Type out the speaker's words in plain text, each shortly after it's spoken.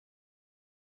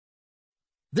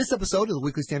This episode of the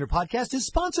Weekly Standard Podcast is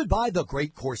sponsored by The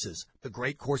Great Courses. The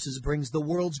Great Courses brings the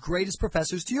world's greatest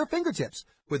professors to your fingertips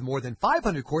with more than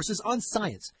 500 courses on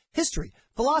science, history,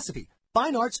 philosophy,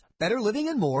 fine arts, better living,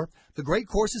 and more. The Great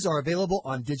Courses are available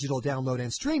on digital download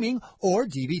and streaming or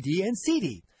DVD and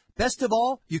CD. Best of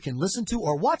all, you can listen to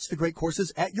or watch The Great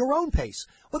Courses at your own pace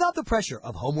without the pressure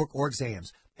of homework or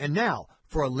exams. And now,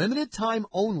 for a limited time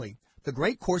only, The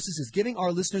Great Courses is giving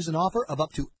our listeners an offer of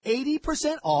up to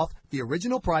 80% off the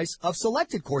original price of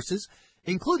selected courses,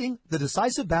 including the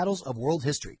decisive battles of world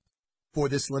history. For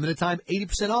this limited time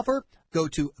 80% offer, go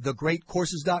to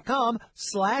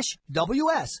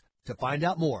thegreatcourses.com/WS to find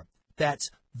out more.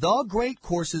 That's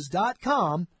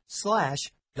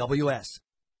thegreatcourses.com/WS.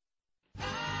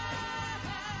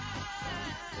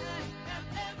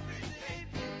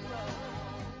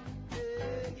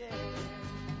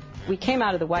 We came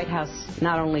out of the White House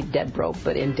not only dead broke,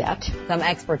 but in debt. Some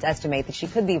experts estimate that she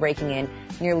could be raking in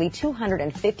nearly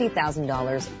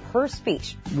 $250,000 per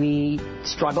speech. We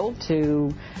struggled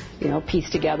to, piece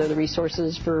together the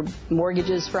resources for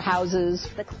mortgages for houses.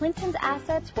 The Clintons'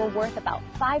 assets were worth about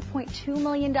 $5.2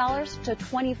 million to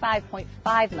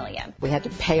 $25.5 million. We had to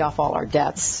pay off all our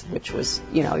debts, which was,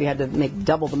 you had to make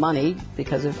double the money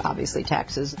because of, obviously,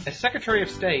 taxes. As Secretary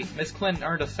of State, Ms. Clinton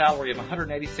earned a salary of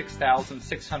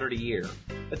 $186,600 a year.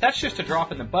 But that's just a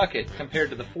drop in the bucket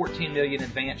compared to the $14 million in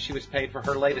advance she was paid for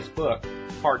her latest book,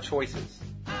 Hard Choices.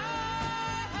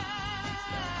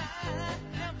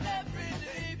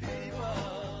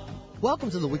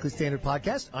 Welcome to the Weekly Standard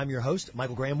Podcast. I'm your host,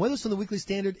 Michael Graham. With us on the Weekly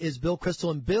Standard is Bill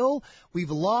Kristol. And Bill, we've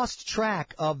lost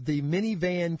track of the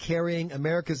minivan carrying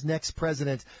America's next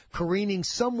president careening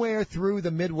somewhere through the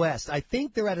Midwest. I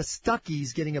think they're at a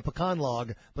Stuckey's getting a pecan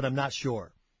log, but I'm not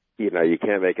sure. You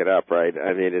can't make it up, right?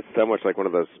 I mean, it's so much like one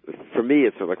of those, for me,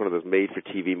 it's like one of those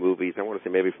made-for-TV movies. I want to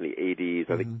say maybe from the 80s.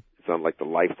 I think it's on like the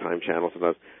Lifetime channel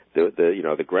sometimes.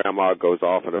 The grandma goes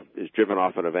off is driven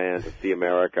off in a van to see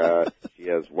America. She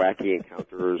has wacky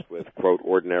encounters with, quote,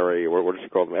 ordinary, what does she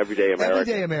call them? Everyday Americans.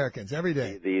 Everyday Americans, every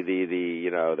day.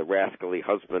 The rascally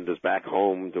husband is back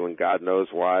home doing God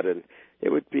knows what, and it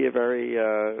would be a very,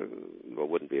 it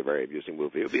wouldn't be a very amusing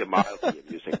movie. It would be a mildly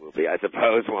amusing movie, I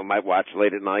suppose. One might watch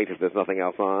late at night if there's nothing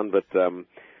else on. But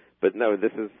no,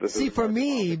 this is. See, for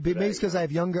me, maybe it's because I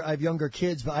have younger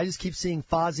kids, but I just keep seeing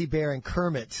Fozzie Bear and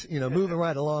Kermit, moving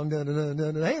right along.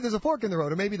 Hey, there's a fork in the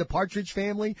road, or maybe the Partridge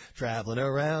Family traveling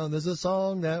around. There's a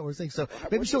song that we're singing. So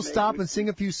maybe she'll stop and sing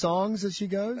a few songs as she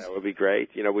goes. That would be great.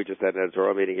 We just had an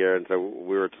editorial meeting here, and so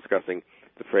we were discussing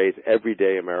the phrase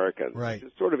 "everyday American," right?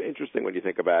 Which is sort of interesting when you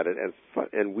think about it, and fun,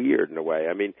 and weird in a way.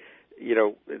 I mean,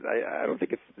 I don't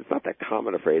think it's not that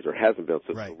common a phrase, or hasn't been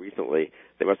so recently.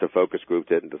 They must have focus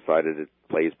grouped it and decided it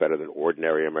plays better than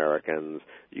ordinary Americans.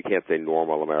 You can't say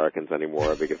normal Americans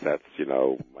anymore because that's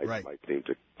might seem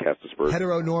to cast aspersions.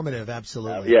 Heteronormative,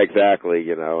 absolutely. Yeah, exactly.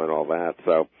 And all that.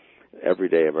 So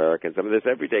everyday Americans. I mean, there's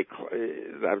everyday.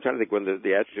 I'm trying to think when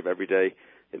the adjective everyday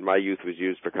in my youth was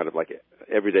used for kind of like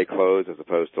everyday clothes as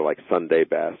opposed to like Sunday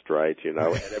best, right? An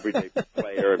everyday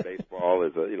player in baseball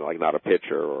is like not a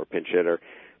pitcher or a pinch hitter,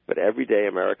 but everyday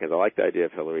Americans. I like the idea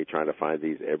of Hillary trying to find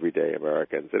these everyday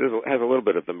Americans. It has a little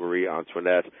bit of the Marie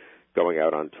Antoinette going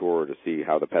out on tour to see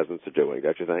how the peasants are doing,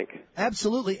 don't you think?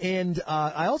 Absolutely, and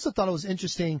I also thought it was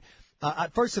interesting.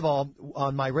 First of all,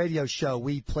 on my radio show,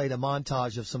 we played a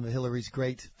montage of some of Hillary's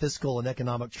great fiscal and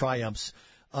economic triumphs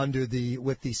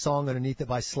with the song underneath it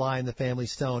by Sly and the Family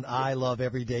Stone, I Love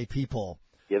Everyday People.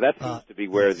 Yeah, that seems to be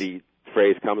where the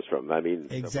phrase comes from. I mean,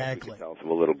 exactly. Tell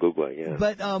from a little Googling, yeah.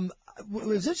 But it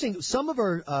was interesting. Some of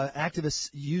our activists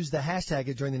used the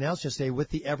hashtag during the announcement yesterday with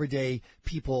the Everyday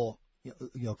People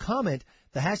comment.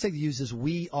 The hashtag they use is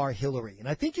We Are Hillary. And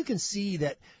I think you can see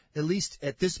that at least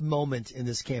at this moment in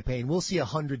this campaign, we'll see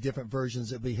 100 different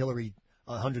versions of the Hillary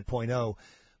 100.0.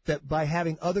 That by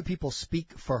having other people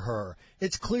speak for her,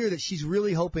 it's clear that she's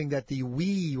really hoping that the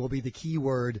we will be the key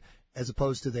word as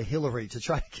opposed to the Hillary, to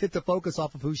try to get the focus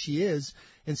off of who she is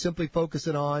and simply focus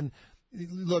it on,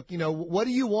 look, what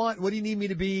do you want? What do you need me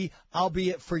to be? I'll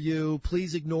be it for you.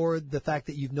 Please ignore the fact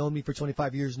that you've known me for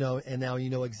 25 years now, and now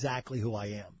you know exactly who I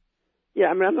am. Yeah,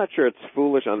 I mean, I'm not sure it's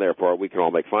foolish on their part. We can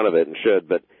all make fun of it and should,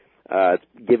 but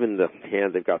given the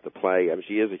hand they've got to play, I mean,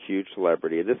 she is a huge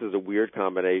celebrity, and this is a weird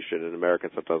combination, and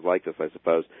Americans sometimes like this, I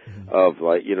suppose, of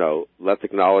let's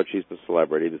acknowledge she's the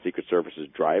celebrity. The Secret Service is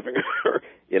driving her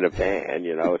in a van,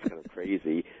 it's kind of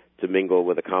crazy to mingle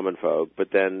with the common folk. But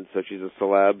then, so she's a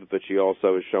celeb, but she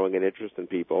also is showing an interest in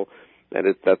people, and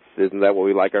isn't that what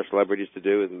we like our celebrities to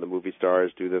do? Isn't the movie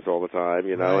stars do this all the time,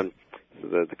 Right. And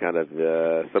so the kind of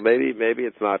so maybe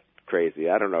it's not crazy.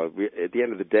 I don't know. At the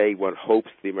end of the day, one hopes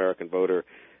the American voter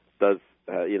does,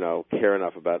 care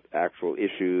enough about actual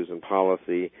issues and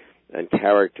policy and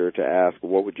character to ask,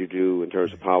 what would you do in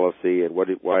terms of policy, and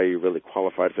why are you really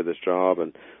qualified for this job,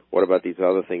 and what about these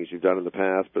other things you've done in the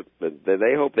past? But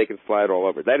they hope they can slide all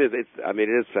over. It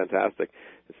is fantastic.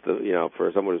 It's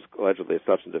for someone who's allegedly a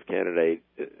substantive candidate,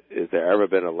 is there ever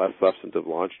been a less substantive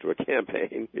launch to a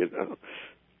campaign,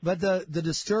 But the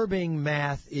disturbing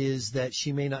math is that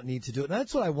she may not need to do it. And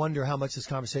that's what I wonder, how much this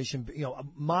conversation,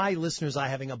 my listeners are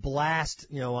having a blast,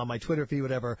 on my Twitter feed,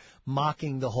 whatever,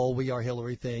 mocking the whole "We Are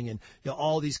Hillary" thing, and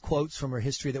all these quotes from her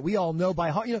history that we all know by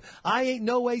heart. I ain't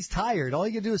no ways tired. All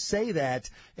you can do is say that,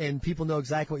 and people know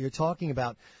exactly what you're talking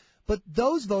about. But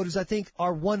those voters, I think,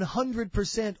 are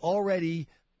 100% already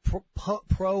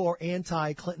pro or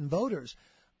anti-Clinton voters.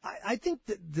 I think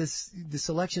that this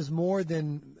election is more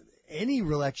than any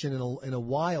election in a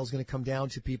while is going to come down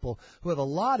to people who have a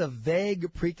lot of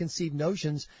vague preconceived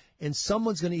notions, and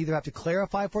someone's going to either have to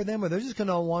clarify for them, or they're just going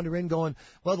to wander in going,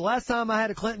 well, the last time I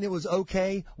had a Clinton, it was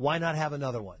okay. Why not have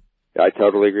another one? I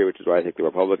totally agree, which is why I think the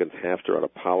Republicans have to run a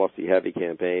policy-heavy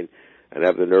campaign and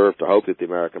have the nerve to hope that the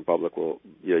American public will,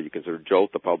 you can sort of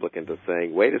jolt the public into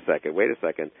saying, wait a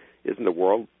second, isn't the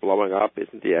world blowing up?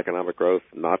 Isn't the economic growth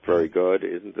not very good?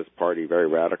 Isn't this party very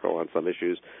radical on some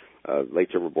issues,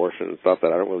 late-term abortion and stuff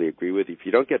that I don't really agree with? If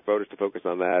you don't get voters to focus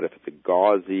on that, if it's a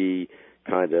gauzy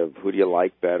kind of who do you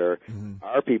like better,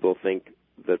 our people think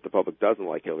that the public doesn't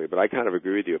like Hillary, but I kind of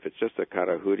agree with you. If it's just a kind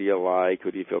of who do you like,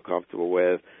 who do you feel comfortable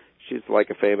with, she's like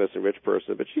a famous and rich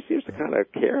person, but she seems to kind of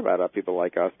care about people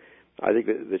like us. I think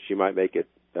that she might make it.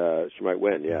 She might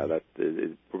win. Yeah,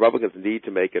 Republicans need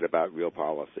to make it about real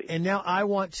policy. And now I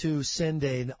want to send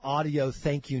an audio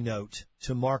thank you note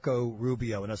to Marco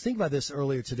Rubio. And I was thinking about this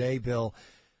earlier today, Bill,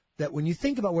 that when you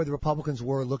think about where the Republicans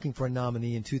were looking for a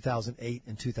nominee in 2008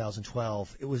 and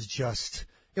 2012, it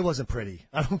wasn't pretty.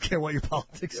 I don't care what your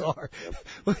politics are.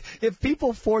 If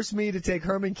people force me to take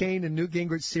Herman Cain and Newt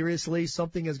Gingrich seriously,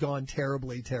 something has gone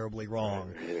terribly, terribly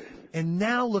wrong. And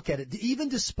now look at it. Even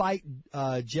despite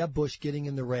Jeb Bush getting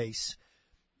in the race,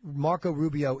 Marco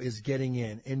Rubio is getting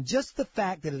in. And just the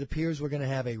fact that it appears we're going to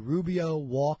have a Rubio,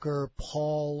 Walker,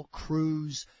 Paul,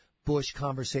 Cruz, Bush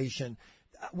conversation,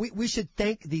 we should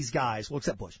thank these guys, well,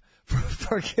 except Bush,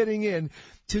 for getting in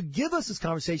to give us this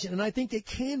conversation. And I think it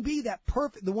can be that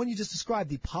perfect, the one you just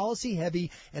described, the policy heavy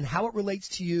and how it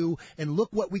relates to you, and look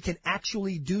what we can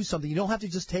actually do something. You don't have to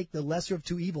just take the lesser of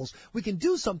two evils. We can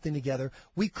do something together.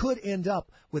 We could end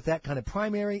up with that kind of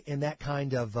primary and that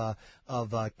kind of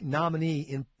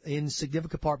nominee in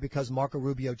significant part because Marco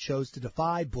Rubio chose to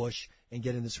defy Bush and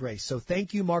get in this race. So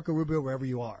thank you, Marco Rubio, wherever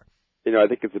you are. I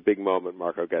think it's a big moment,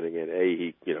 Marco getting in. A,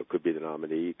 he, could be the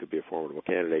nominee, he could be a formidable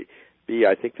candidate. B,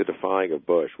 I think the defying of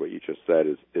Bush, what you just said,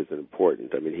 is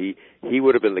important. I mean, he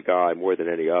would have been the guy more than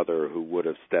any other who would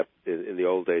have stepped, in the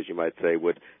old days, you might say,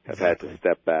 would have had to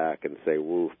step back and say,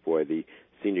 woof, boy, the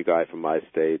senior guy from my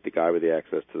state, the guy with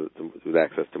access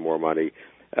to more money,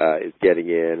 is getting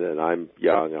in, and I'm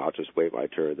young, and I'll just wait my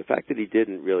turn. The fact that he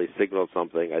didn't really signal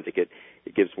something, I think it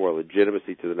gives more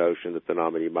legitimacy to the notion that the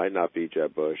nominee might not be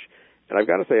Jeb Bush. And I've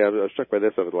got to say, I was struck by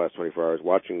this over the last 24 hours,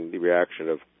 watching the reaction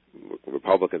of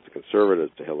Republicans and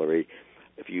conservatives to Hillary.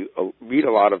 If you read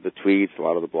a lot of the tweets, a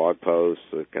lot of the blog posts,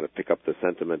 kind of pick up the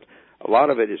sentiment, a lot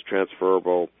of it is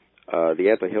transferable. The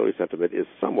anti-Hillary sentiment is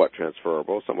somewhat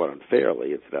transferable, somewhat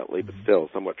unfairly, incidentally, but still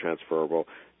somewhat transferable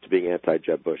to being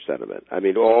anti-Jeb Bush sentiment. I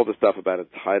mean, all the stuff about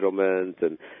entitlement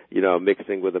and,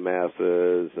 mixing with the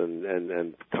masses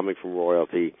and coming from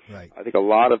royalty. Right. I think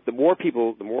the more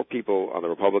people on the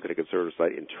Republican and conservative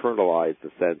side internalize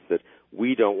the sense that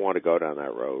we don't want to go down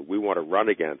that road. We want to run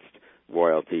against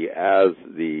royalty as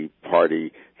the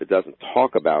party that doesn't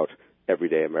talk about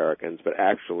everyday Americans, but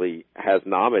actually has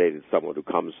nominated someone who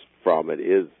comes from and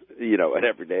is, an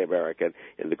everyday American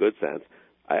in the good sense.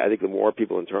 I think the more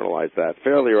people internalize that,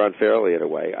 fairly or unfairly in a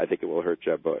way, I think it will hurt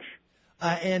Jeb Bush.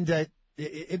 I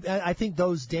think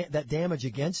that damage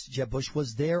against Jeb Bush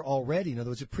was there already. In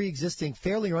other words, a pre-existing,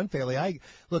 fairly or unfairly.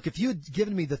 Look, if you had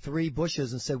given me the three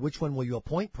Bushes and said, which one will you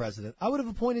appoint president, I would have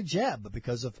appointed Jeb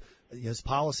because of his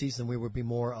policies, and we would be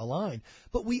more aligned.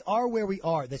 But we are where we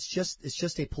are. It's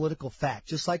just a political fact,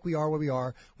 just like we are where we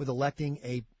are with electing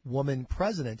a woman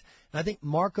president. And I think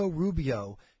Marco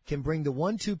Rubio can bring the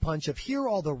 1-2 punch of here are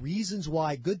all the reasons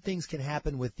why good things can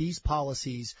happen with these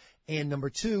policies. And number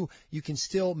two, you can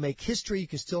still make history. You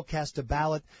can still cast a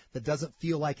ballot that doesn't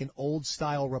feel like an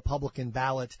old-style Republican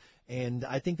ballot. And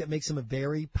I think that makes him a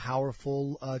very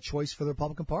powerful choice for the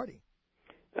Republican Party.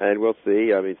 And we'll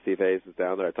see. I mean, Steve Hayes is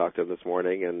down there. I talked to him this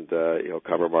morning, and he'll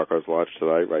cover Marco's launch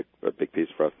tonight, write a big piece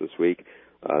for us this week,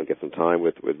 get some time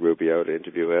with Rubio to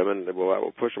interview him, and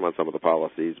we'll push him on some of the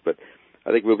policies. But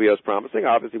I think Rubio's promising.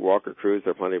 Obviously, Walker, Cruz,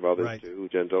 there are plenty of others, too,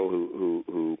 Jindal,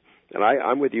 who and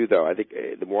I'm with you, though. I think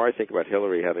the more I think about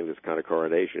Hillary having this kind of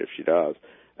coronation, if she does,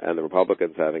 and the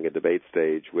Republicans having a debate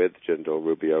stage with Jindal,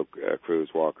 Rubio, Cruz,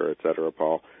 Walker, et cetera,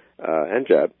 Paul, and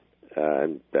Jeb,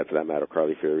 and for that matter,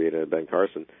 Carly Fiorina and Ben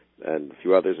Carson, and a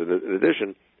few others in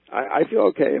addition, I feel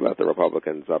okay about the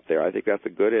Republicans up there. I think that's a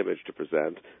good image to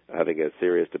present, having a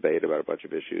serious debate about a bunch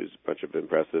of issues, a bunch of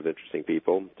impressive, interesting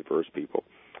people, diverse people,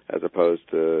 as opposed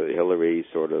to Hillary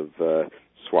sort of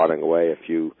swatting away a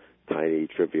few tiny,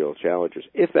 trivial challengers.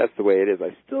 If that's the way it is,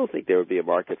 I still think there would be a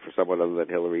market for someone other than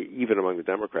Hillary, even among the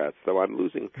Democrats. So I'm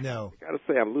losing. No, I got to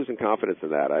say, I'm losing confidence in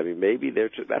that. I mean, maybe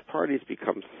that party's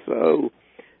become so.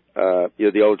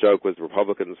 The old joke was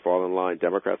Republicans fall in line,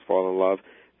 Democrats fall in love.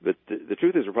 But the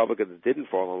truth is, Republicans didn't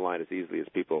fall in line as easily as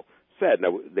people said.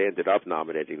 Now, they ended up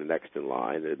nominating the next in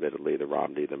line, admittedly, the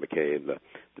Romney, the McCain,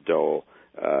 the Dole,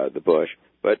 the Bush.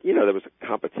 But, there was a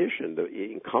competition. The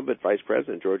incumbent Vice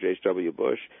President, George H.W.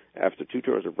 Bush, after 2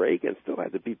 terms of Reagan, still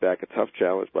had to beat back a tough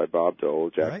challenge by Bob Dole,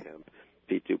 Jack Kemp,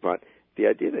 Pete DuPont. The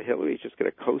idea that Hillary is just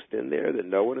going to coast in there, that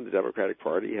no one in the Democratic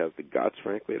Party has the guts,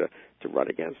 frankly, to run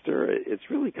against her, it's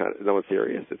really kind of, no one's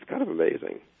serious. It's kind of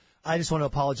amazing. I just want to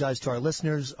apologize to our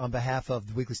listeners on behalf of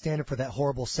the Weekly Standard for that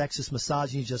horrible sexist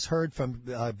misogyny you just heard from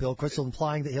Bill Kristol,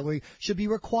 implying that Hillary should be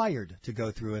required to go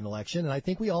through an election. And I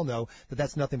think we all know that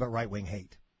that's nothing but right-wing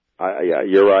hate. Yeah,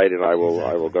 you're right, and I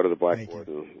will go to the blackboard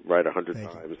and write 100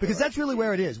 times. Because that's really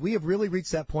where it is. We have really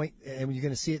reached that point, and you're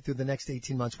going to see it through the next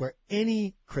 18 months, where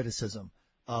any criticism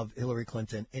of Hillary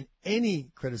Clinton and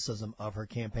any criticism of her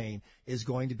campaign is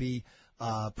going to be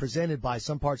presented by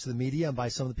some parts of the media and by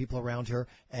some of the people around her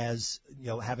as,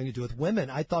 having to do with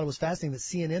women. I thought it was fascinating that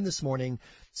CNN this morning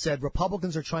said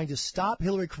Republicans are trying to stop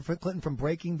Hillary Clinton from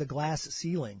breaking the glass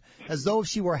ceiling. As though if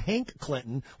she were Hank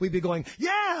Clinton, we'd be going,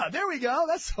 yeah, there we go.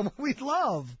 That's someone we'd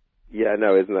love. Yeah,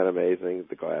 no, isn't that amazing,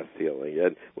 the glass ceiling?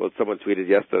 And, someone tweeted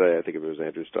yesterday, I think it was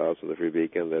Andrew Stiles from the Free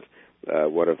Beacon,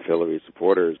 that one of Hillary's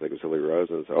supporters, I think it was Hillary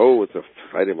Rosen, said, it's a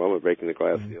exciting moment breaking the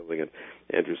glass ceiling. And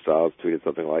Andrew Stiles tweeted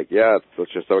something like,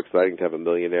 it's just so exciting to have a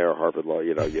millionaire Harvard Law,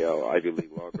 Yale, Ivy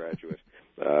League law graduate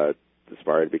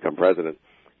aspiring to become president.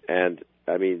 And,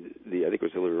 I mean, I think it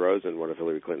was Hillary Rosen, one of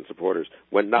Hillary Clinton's supporters,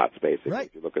 went nuts, basically,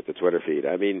 if you look at the Twitter feed.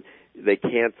 I mean, they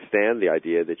can't stand the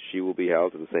idea that she will be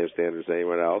held to the same standards as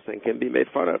anyone else and can be made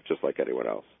fun of just like anyone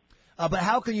else. But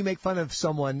how can you make fun of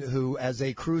someone who, as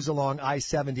they cruise along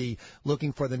I-70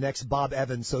 looking for the next Bob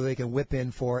Evans so they can whip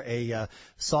in for a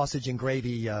sausage and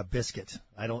gravy biscuit?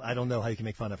 I don't know how you can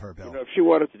make fun of her, Bill. If she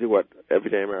wanted to do what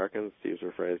everyday Americans, to use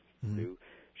her phrase, do,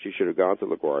 she should have gone to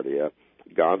LaGuardia,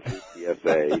 gone through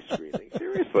TSA screening.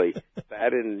 Seriously,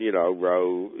 that in,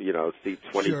 row, seat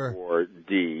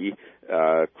 24D,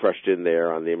 crushed in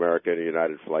there on the American and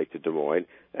United flight to Des Moines,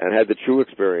 and had the true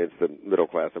experience that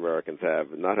middle-class Americans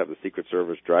have, and not have the Secret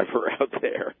Service drive her out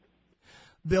there.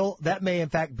 Bill, that may in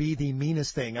fact be the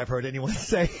meanest thing I've heard anyone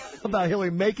say about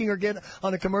Hillary, making her get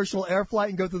on a commercial air flight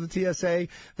and go through the TSA.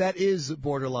 That is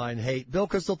borderline hate. Bill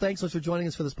Kristol, thanks so much for joining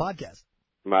us for this podcast.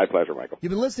 My pleasure, Michael. You've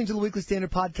been listening to the Weekly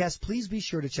Standard Podcast. Please be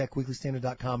sure to check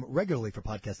weeklystandard.com regularly for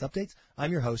podcast updates.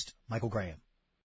 I'm your host, Michael Graham.